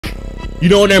You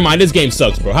know, never mind. This game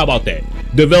sucks, bro. How about that?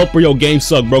 Developer, your game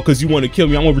suck, bro, because you want to kill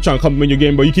me. I'm over trying to compliment your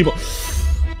game, bro. You keep on.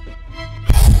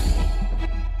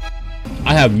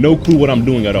 I have no clue what I'm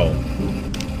doing at all.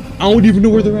 I don't even know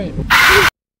where they're at.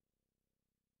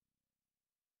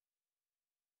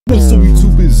 What's up,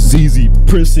 YouTube? It's ZZ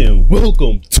Prince, and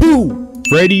welcome to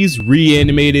Freddy's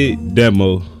Reanimated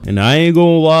Demo. And I ain't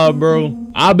gonna lie, bro.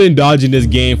 I've been dodging this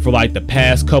game for like the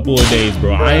past couple of days,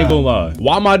 bro. I ain't gonna lie.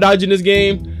 Why am I dodging this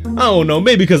game? I don't know.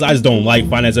 Maybe because I just don't like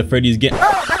Five Nights at Freddy's game. You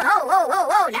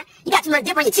got some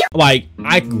dip on your chin. Like,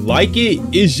 I like it.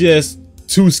 It's just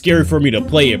too scary for me to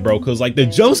play it, bro. Because like the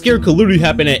jump scare could literally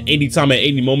happen at any time, at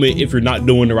any moment, if you're not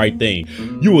doing the right thing.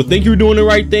 You will think you're doing the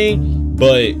right thing,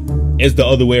 but it's the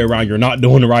other way around. You're not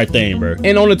doing the right thing, bro.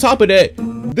 And on the top of that,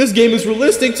 this game is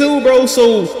realistic too, bro.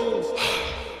 So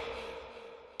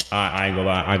I ain't gonna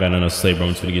lie, I got nothing else to say, bro. I'm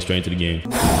just gonna get straight into the game.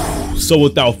 So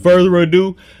without further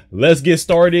ado, let's get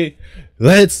started.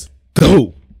 Let's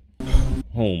go.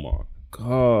 Oh my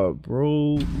god,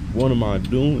 bro. What am I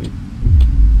doing?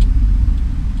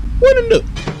 What in the?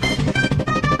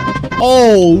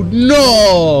 Oh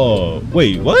no!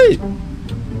 Wait, what?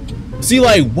 See,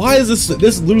 like, why is this?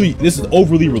 This is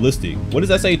overly realistic. What does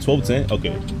that say? 12:10.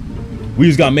 Okay. We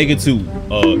just gotta make it to,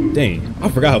 dang, I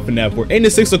forgot how Fnaf works. Ain't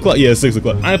it 6 o'clock? Yeah, 6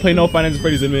 o'clock. I ain't playing no Five Nights at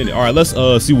Freddy's in a minute. All right, let's,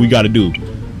 see what we gotta do.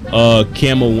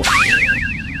 Camel.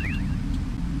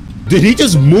 Did he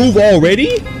just move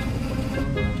already?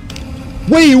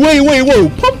 Wait, whoa,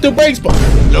 pump the brakes.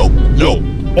 Nope.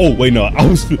 Oh, wait, no,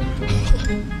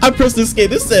 I pressed escape.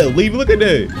 This said leave. Look at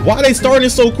that. Why are they starting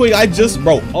so quick?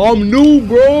 Bro, I'm new,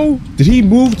 bro. Did he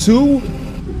move too?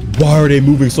 Why are they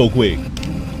moving so quick?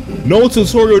 No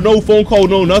tutorial, no phone call,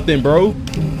 no nothing, bro.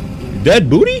 Dead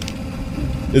booty?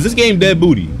 Is this game dead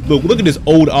booty? Look at this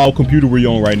old computer we're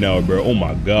on right now, bro. Oh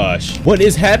my gosh. What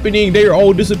is happening? They're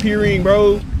all disappearing,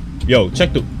 bro. Yo,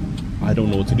 check the... I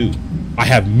don't know what to do. I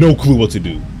have no clue what to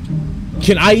do.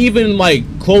 Can I even, like,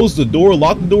 close the door,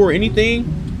 lock the door, or anything?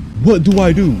 What do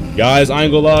I do? Guys, I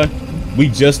ain't gonna lie. We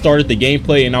just started the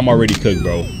gameplay and I'm already cooked,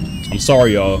 bro. I'm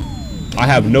sorry, y'all. I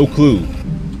have no clue.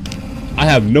 I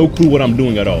have no clue what I'm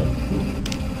doing at all.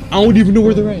 I don't even know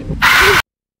where they're at.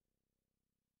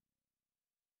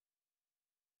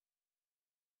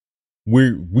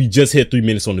 We just hit 3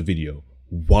 minutes on the video.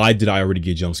 Why did I already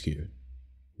get jump scared?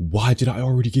 Why did I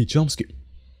already get jump scared?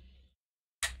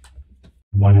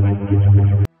 I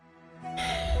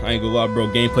ain't gonna lie, bro.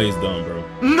 Gameplay is done, bro.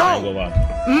 No! I ain't gonna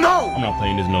lie. No! I'm not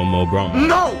playing this no more, bro.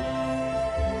 No!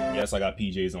 Yes, I got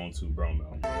PJs on too, bro.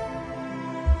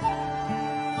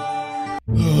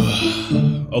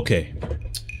 Okay,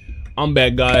 I'm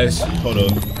back, guys. Hold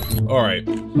up. All right.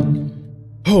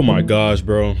 Oh my gosh,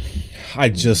 bro. I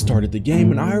just started the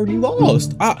game and I already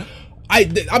lost. I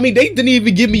mean, they didn't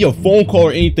even give me a phone call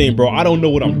or anything, bro. I don't know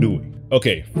what I'm doing.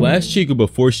 Okay, flash Chica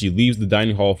before she leaves the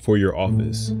dining hall for your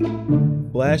office.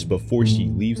 Flash before she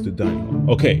leaves the dining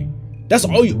hall. Okay, that's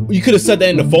all you could have said that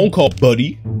in the phone call,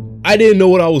 buddy. I didn't know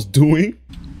what I was doing.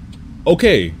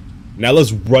 Okay, now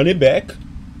let's run it back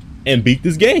and beat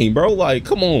this game, bro. Like,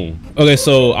 come on. Okay,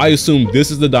 so I assume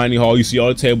this is the dining hall. You see all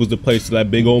the tables, the plates, that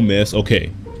big old mess.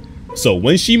 Okay, so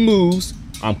when she moves,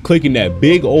 I'm clicking that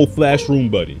big old flash room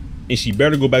button, and she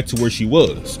better go back to where she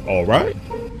was. All right.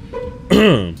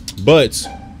 But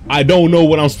I don't know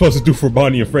what I'm supposed to do for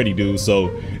Bonnie and Freddy, dude. So,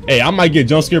 hey, I might get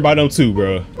jump scared by them too,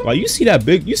 bro. Like, you see that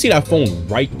phone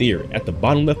right there at the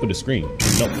bottom left of the screen.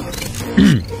 No.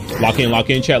 lock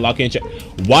in, chat.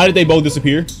 Why did they both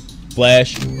disappear?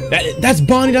 Flash. That's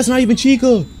Bonnie. That's not even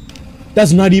Chica.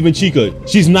 That's not even Chica.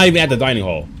 She's not even at the dining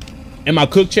hall. Am I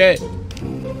cooked, chat?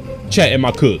 Chat, am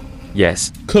I cooked?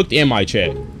 Yes. Cooked, am I,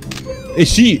 chat? Is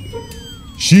she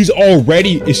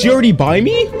already by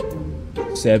me?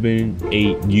 7,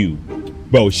 8, U.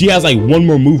 Bro, she has like one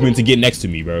more movement to get next to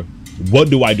me, bro. What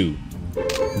do I do?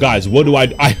 Guys, what do I'm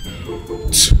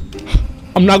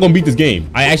not gonna beat this game.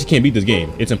 I actually can't beat this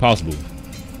game. It's impossible.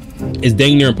 It's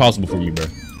dang near impossible for me, bro.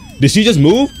 Did she just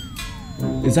move?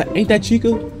 Ain't that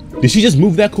Chica? Did she just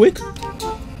move that quick?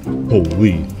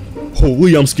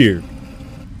 Holy, I'm scared.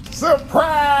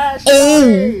 Surprise!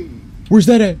 Oh, where's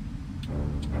that at?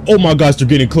 Oh my gosh, they're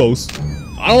getting close.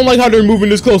 I don't like how they're moving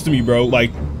this close to me, bro.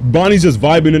 Like, Bonnie's just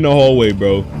vibing in the hallway,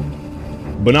 bro.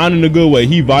 But not in a good way.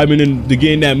 He vibing to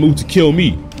get in that mood to kill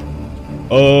me.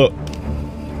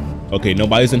 Okay,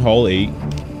 nobody's in hall 8.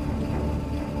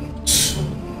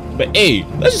 But hey,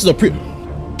 let's just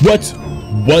What?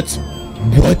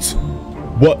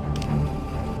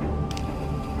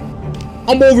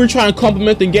 I'm over trying to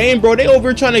compliment the game, bro. They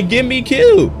over trying to get me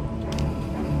killed.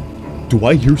 Do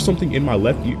I hear something in my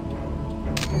left ear?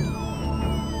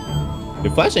 The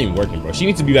flash ain't working, bro. She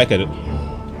needs to be back at it.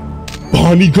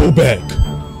 Bonnie, go back.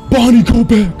 Bonnie, go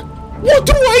back. What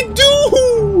do I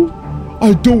do?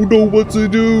 I don't know what to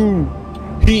do.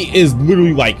 He is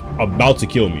literally like about to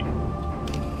kill me.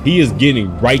 He is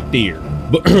getting right there.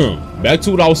 But back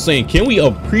to what I was saying. Can we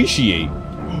appreciate?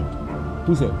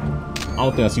 Who's that? I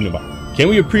don't think I've seen nobody. Can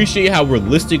we appreciate how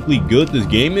realistically good this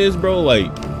game is, bro?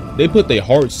 Like, they put their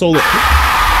heart, soul.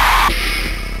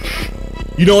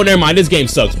 You know, never mind. This game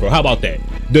sucks, bro. How about that?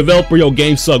 Developer, your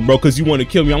game suck, bro, because you want to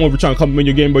kill me. I'm over trying to compliment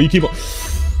your game, bro. You keep on.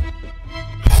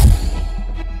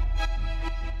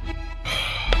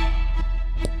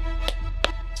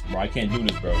 Bro, I can't do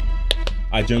this, bro.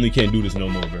 I generally can't do this no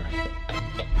more, bro.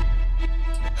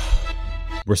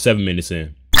 We're 7 minutes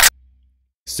in.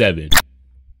 7.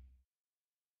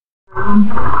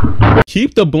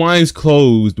 Keep the blinds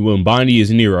closed when Bonnie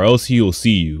is near, or else he'll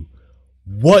see you.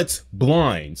 What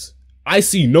blinds? I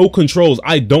see no controls.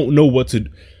 I don't know what to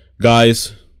do.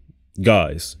 Guys.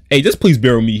 Hey, just please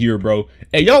bear with me here, bro.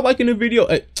 Hey, y'all liking the video?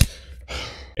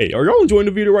 Hey, are y'all enjoying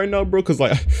the video right now, bro? Because,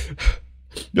 like,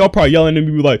 y'all probably yelling at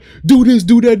me like, do this,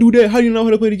 do that, do that. How do you know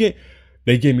how to play the game?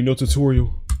 They gave me no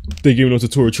tutorial.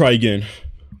 Try again.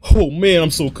 Oh, man,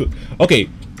 I'm so cooked. Okay,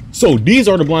 so these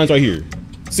are the blinds right here.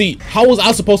 See, how was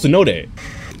I supposed to know that?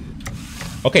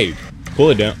 Okay,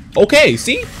 pull it down. Okay,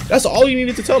 see? That's all you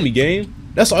needed to tell me, game.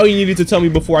 That's all you needed to tell me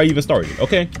before I even started,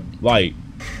 okay? Like,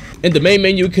 in the main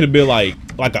menu, it could have been like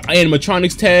an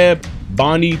animatronics tab,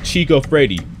 Bonnie, Chica,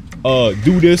 Freddy.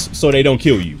 Do this so they don't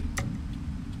kill you.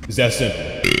 It's that simple.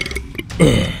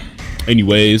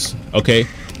 Anyways, okay.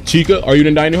 Chica, are you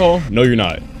in the dining hall? No, you're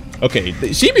not. Okay,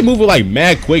 she be moving like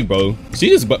mad quick, bro. She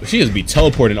just be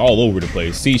teleporting all over the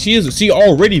place. See, she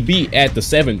already be at the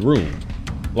 7th room.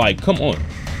 Like, come on.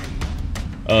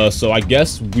 So I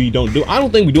guess I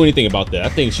don't think we do anything about that. I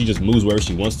think she just moves wherever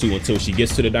she wants to until she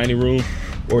gets to the dining room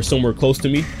or somewhere close to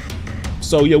me.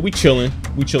 So yeah, we chilling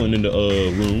in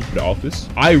the room, the office.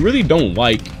 I really don't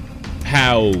like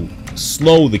how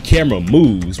slow the camera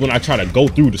moves when I try to go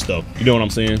through the stuff. You know what I'm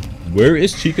saying? Where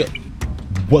is Chica?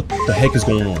 What the heck is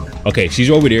going on? Okay, she's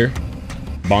over there.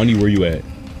 Bonnie, where you at?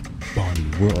 Bonnie,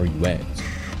 where are you at?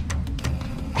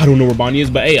 I don't know where Bonnie is,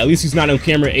 but hey, at least he's not on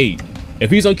camera 8. If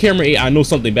he's on camera 8, I know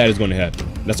something bad is going to happen.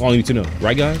 That's all I need to know.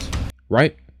 Right, guys?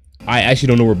 Right? I actually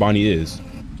don't know where Bonnie is.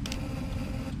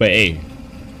 But hey.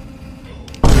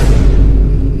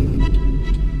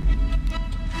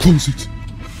 Close it.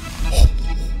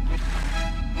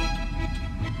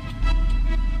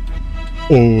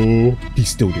 Oh, he's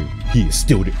still there. He is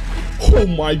still there. Oh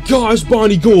my gosh,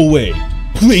 Bonnie, go away.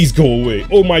 Please go away.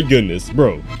 Oh my goodness,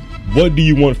 bro. What do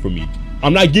you want from me?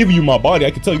 I'm not giving you my body.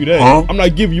 I can tell you that. Huh? I'm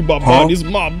not giving you my body. It's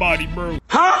my body, bro.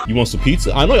 Huh? You want some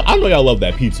pizza? I know y'all love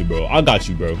that pizza, bro. I got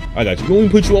you, bro. I got you. You want me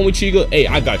to put you on with Chica? Hey,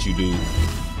 I got you, dude.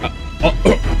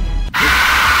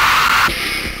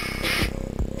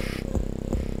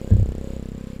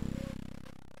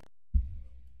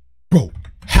 Bro,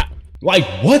 like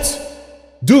what?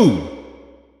 Dude,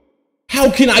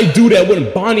 how can I do that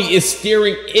when Bonnie is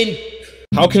staring in?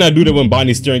 How can I do that when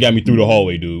Bonnie's staring at me through the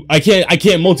hallway, dude? I can't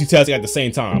multitask at the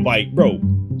same time. Like, bro,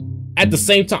 at the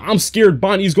same time, I'm scared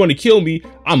Bonnie's going to kill me.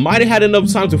 I might have had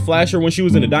enough time to flash her when she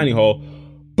was in the dining hall,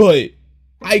 but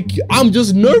I'm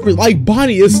just nervous. Like,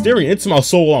 Bonnie is staring into my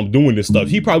soul while I'm doing this stuff.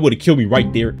 He probably would have killed me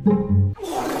right there.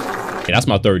 Hey, that's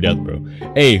my 3rd death, bro.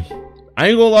 Hey, I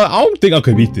ain't gonna lie, I don't think I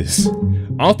could beat this.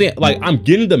 I don't think, like, I'm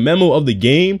getting the memo of the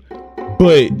game,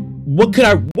 but what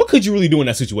could you really do in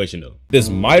that situation though? This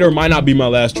might or might not be my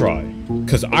last try,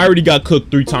 because I already got cooked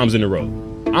 3 times in a row.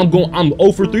 I'm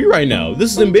 0 for 3 right now.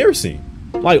 This is embarrassing.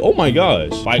 Like, oh my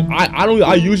gosh. Like,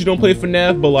 I usually don't play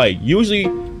FNAF, but like usually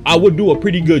I would do a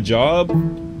pretty good job.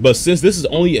 But since this is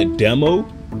only a demo,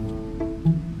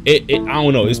 I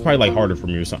don't know, it's probably like harder for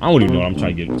me or something. I don't even know what I'm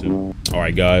trying to get into.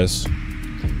 Alright guys.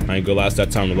 I ain't gonna last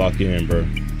that time to lock you in, bro.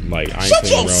 Like, I ain't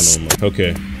playing around no more.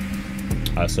 Okay.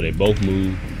 Alright, so they both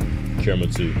move. Camera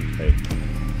 2. Hey.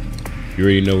 You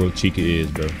already know where Chica is,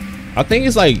 bro. I think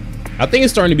it's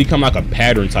starting to become like a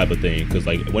pattern type of thing. Cause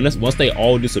like once they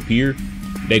all disappear,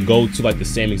 they go to like the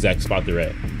same exact spot they're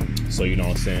at. So you know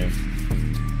what I'm saying?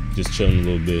 Just chilling a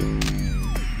little bit.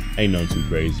 Ain't nothing too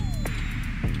crazy.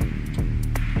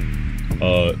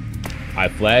 I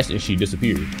flashed and she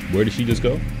disappeared. Where did she just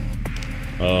go?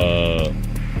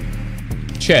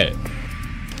 Chat.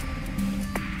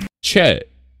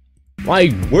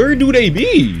 Like, where do they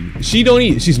be? She's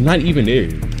not even there.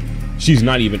 She's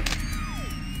not even.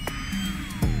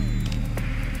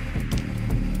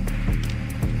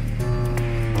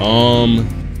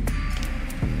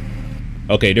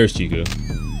 Okay, there's Chica.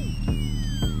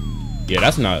 Yeah,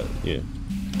 that's not, yeah.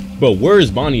 Bro, where is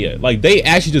Bonnie at? Like, they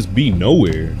actually just be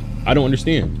nowhere. I don't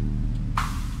understand.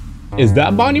 Is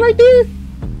that Bonnie right there?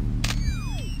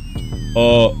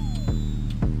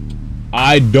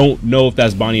 I don't know if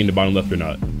that's Bonnie in the bottom left or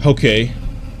not. Okay.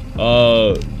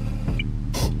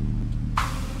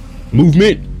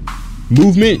 Movement.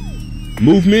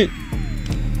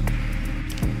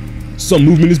 Some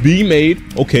movement is being made.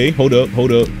 Okay, hold up.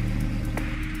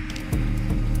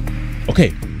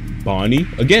 Okay, Bonnie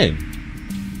again.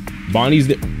 Bonnie's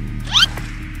the.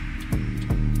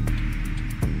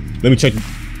 Let me check.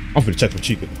 I'm finna check for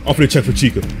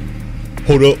Chica.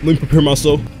 Hold up, let me prepare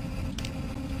myself.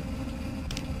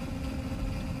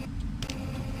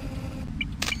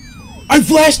 I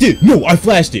flashed it! No, I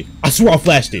flashed it. I swear I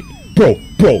flashed it. Bro,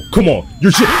 come on.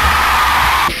 You're shit.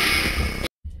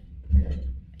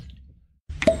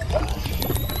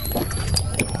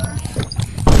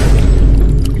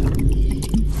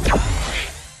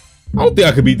 I don't think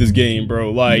I could beat this game, bro.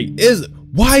 Like,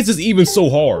 why is this even so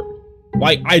hard?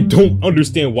 Like, I don't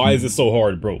understand why is it so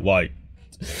hard, bro. Like,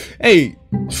 hey,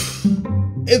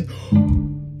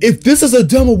 if this is a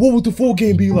demo, what would the full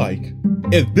game be like?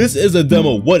 If this is a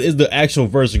demo, what is the actual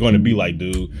version going to be like,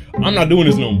 dude? I'm not doing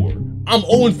this no more. I'm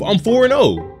 4-0.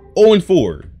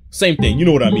 0-4. Same thing, you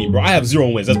know what I mean, bro. I have 0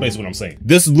 wins. That's basically what I'm saying.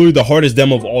 This is literally the hardest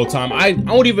demo of all time. I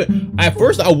don't even. At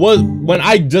first, I was when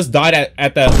I just died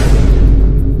at that.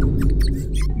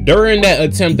 During that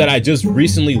attempt that I just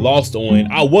recently lost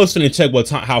on, I was finna check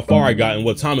how far I got and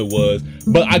what time it was,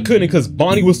 but I couldn't because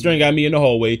Bonnie was staring at me in the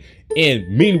hallway, and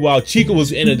meanwhile Chica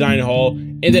was in the dining hall,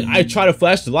 and then I tried to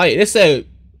flash the light. It said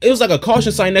it was like a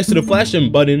caution sign next to the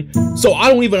flashing button, so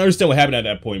I don't even understand what happened at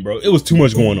that point, bro. It was too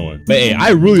much going on. But hey, I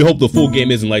really hope the full game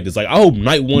isn't like this. Like, I hope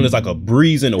night 1 is like a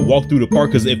breeze and a walk through the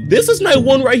park, because if this is night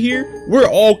 1 right here, we're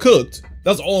all cooked.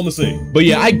 That's all I'm gonna say. But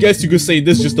yeah, I guess you could say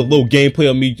this is just a little gameplay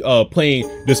of me playing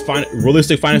this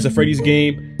realistic Five Nights at Freddy's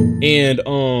game, and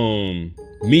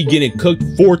me getting cooked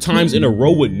 4 times in a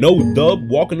row with no dub,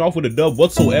 walking off with a dub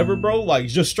whatsoever, bro. Like,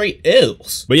 just straight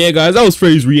L's. But yeah, guys, that was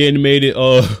Freddy's Reanimated.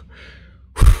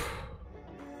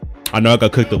 I know I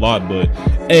got cooked a lot, but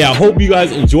hey, I hope you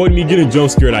guys enjoyed me getting jump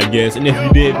scared, I guess. And if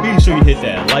you did, be sure you hit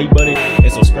that like button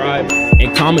and subscribe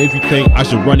and comment if you think I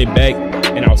should run it back.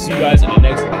 And I'll see you guys in the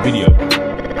next video.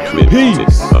 Peace.